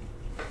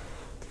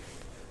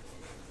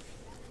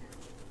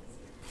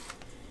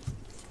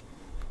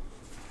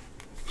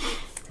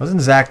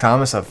 Wasn't Zach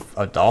Thomas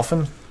a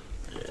Dolphin?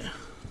 Yeah.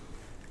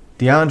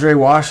 DeAndre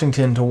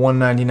Washington to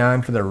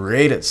 199 for the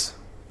Raiders.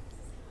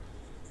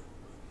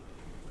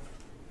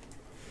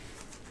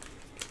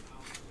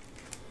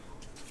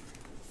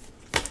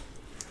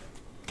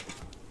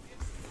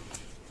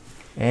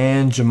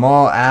 And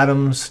Jamal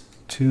Adams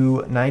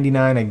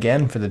 299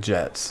 again for the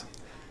Jets.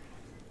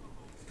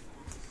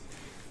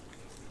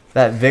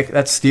 That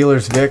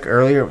Steelers Vic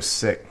earlier was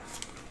sick.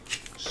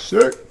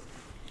 Sick.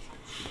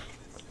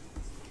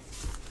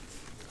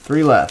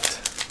 3 left.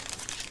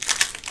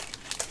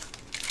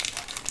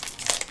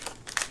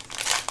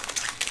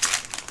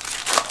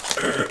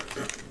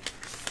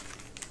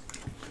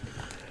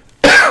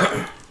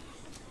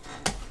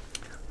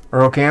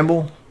 Earl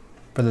Campbell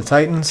for the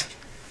Titans.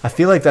 I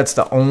feel like that's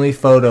the only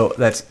photo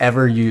that's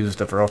ever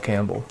used of Earl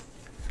Campbell.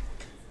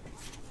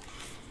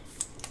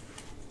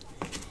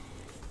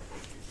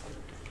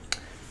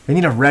 They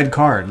need a red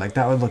card. Like,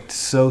 that would look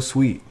so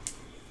sweet.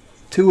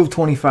 2 of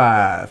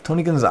 25.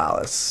 Tony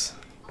Gonzalez.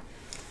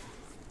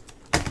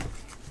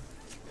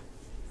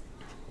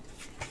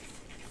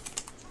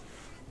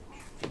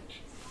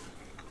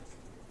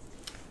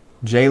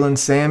 Jalen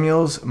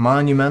Samuels,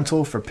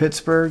 monumental for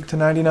Pittsburgh to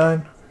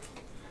 99.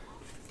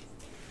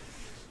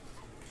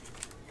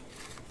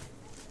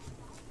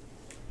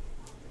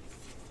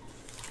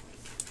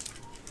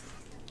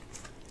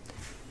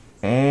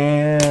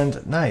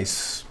 And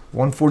nice.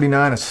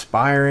 149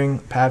 aspiring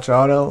patch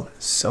auto,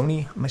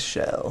 Sony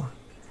Michel.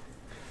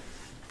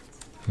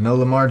 No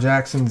Lamar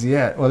Jacksons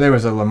yet. Well, there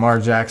was a Lamar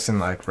Jackson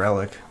like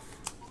relic.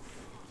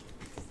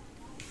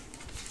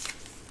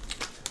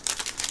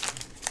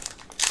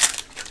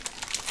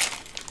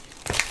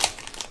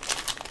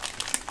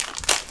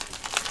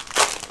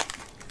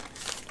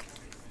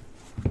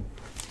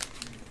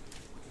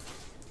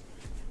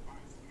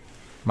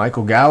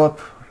 Michael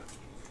Gallup,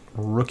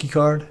 rookie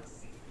card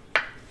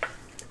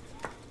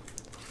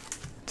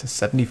to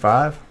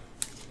 75.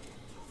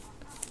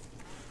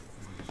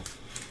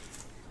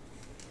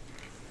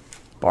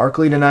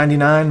 Barkley to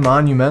 99,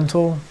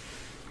 monumental.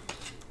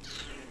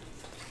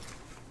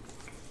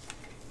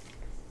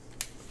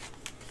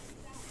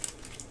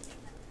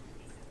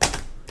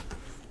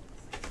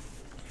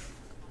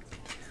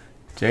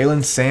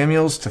 Jalen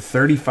Samuels to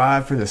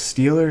 35 for the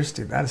Steelers.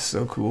 Dude, that is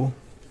so cool.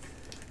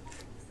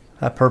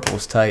 That purple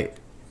is tight.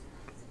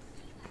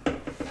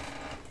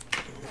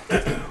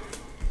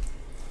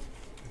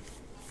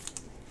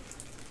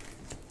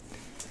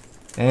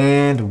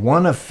 And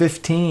 1 of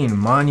 15,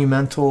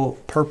 monumental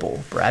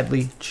purple,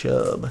 Bradley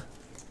Chubb.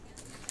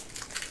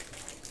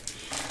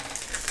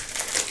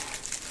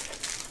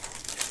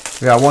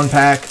 We got 1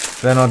 pack,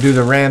 then I'll do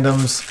the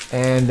randoms,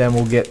 and then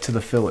we'll get to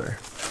the filler.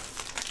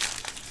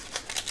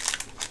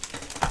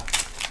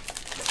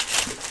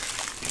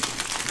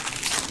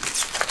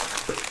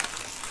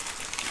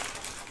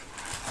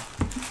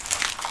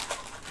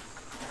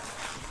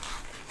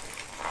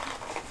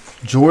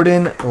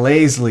 Jordan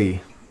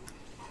Lasley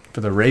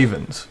for the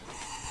Ravens.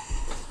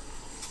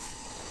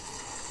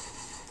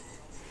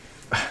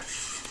 What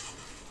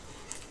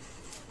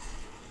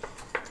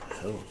the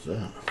hell is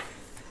that?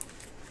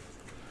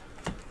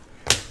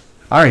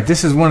 All right,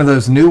 this is one of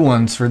those new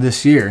ones for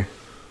this year.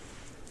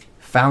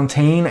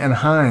 Fontaine and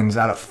Hines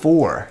out of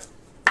 4.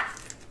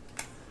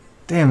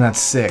 Damn, that's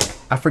sick.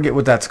 I forget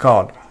what that's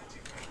called.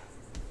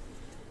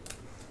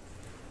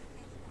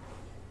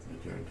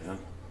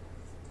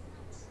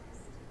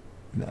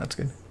 No, that's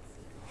good.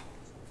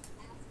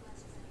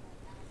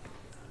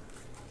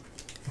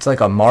 It's like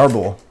a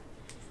marble.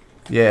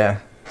 Yeah,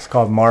 it's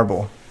called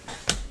marble.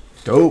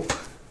 Dope.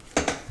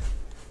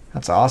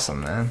 That's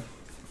awesome, man.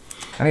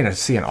 I need to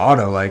see an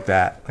auto like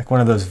that. Like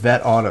one of those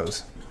vet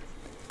autos.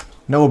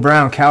 Noah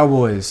Brown,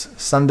 Cowboys.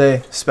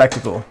 Sunday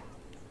Spectacle.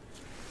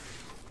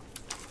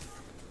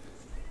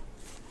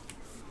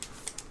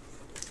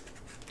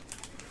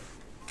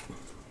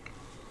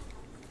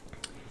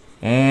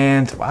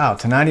 And, wow,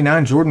 to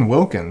 99, Jordan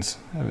Wilkins.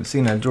 I haven't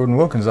seen that Jordan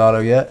Wilkins auto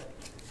yet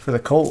for the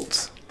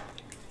Colts.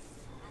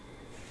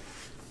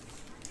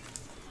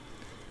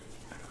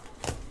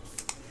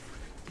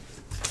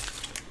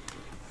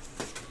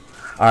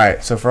 All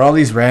right, so for all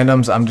these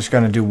randoms, I'm just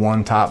going to do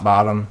 1 top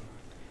bottom.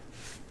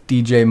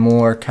 DJ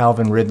Moore,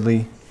 Calvin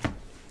Ridley,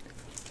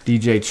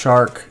 DJ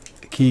Chark,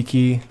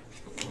 Kiki,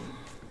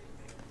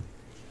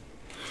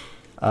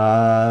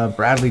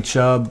 Bradley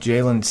Chubb,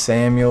 Jalen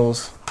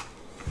Samuels,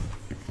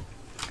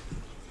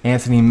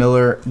 Anthony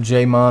Miller,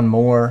 Jamon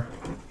Moore,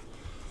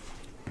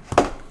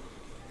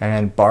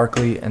 and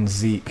Barkley and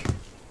Zeke.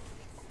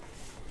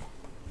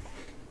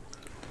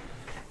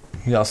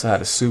 He also had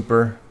a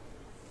super.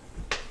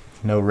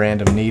 No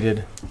random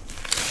needed.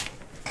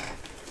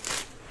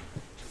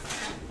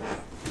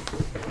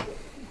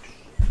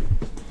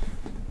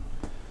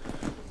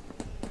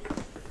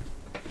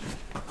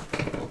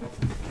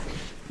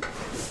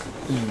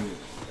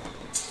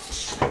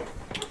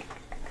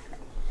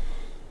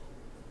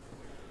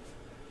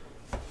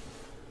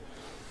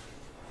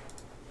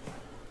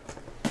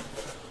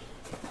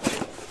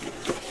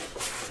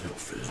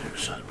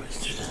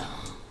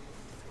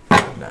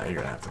 No, you're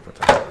gonna have to put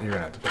that. You're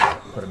gonna have to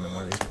put them in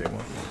one of these big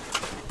ones.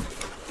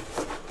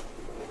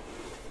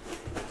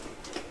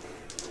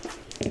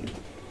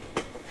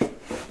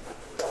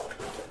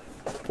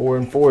 Four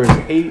and 4 is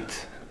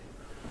 8.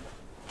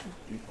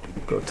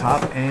 Go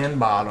top and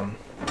bottom.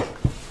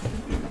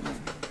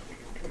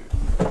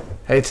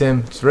 Hey, Tim.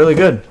 It's really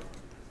good.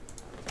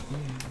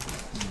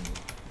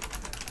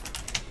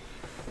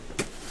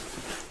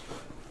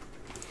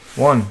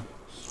 One,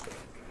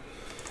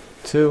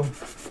 2,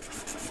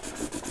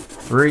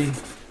 3,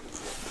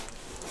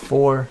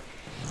 4,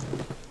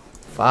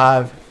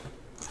 5,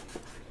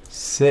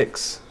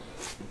 6,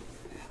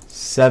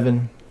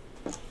 7,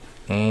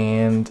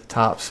 and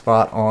top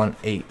spot on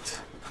 8.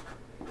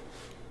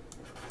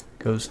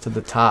 Goes to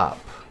the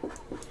top.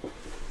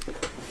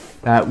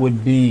 That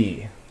would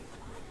be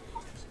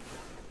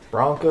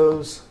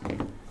Broncos,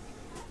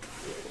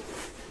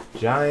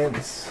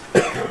 Giants,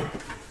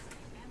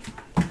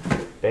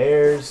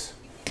 Bears,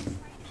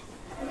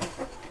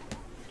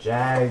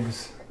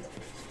 Jags,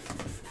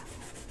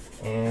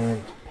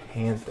 and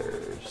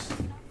Panthers.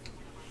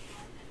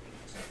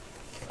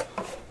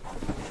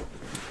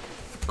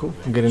 Cool.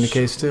 We'll get into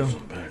case 2.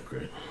 Back,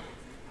 right?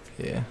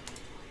 Yeah.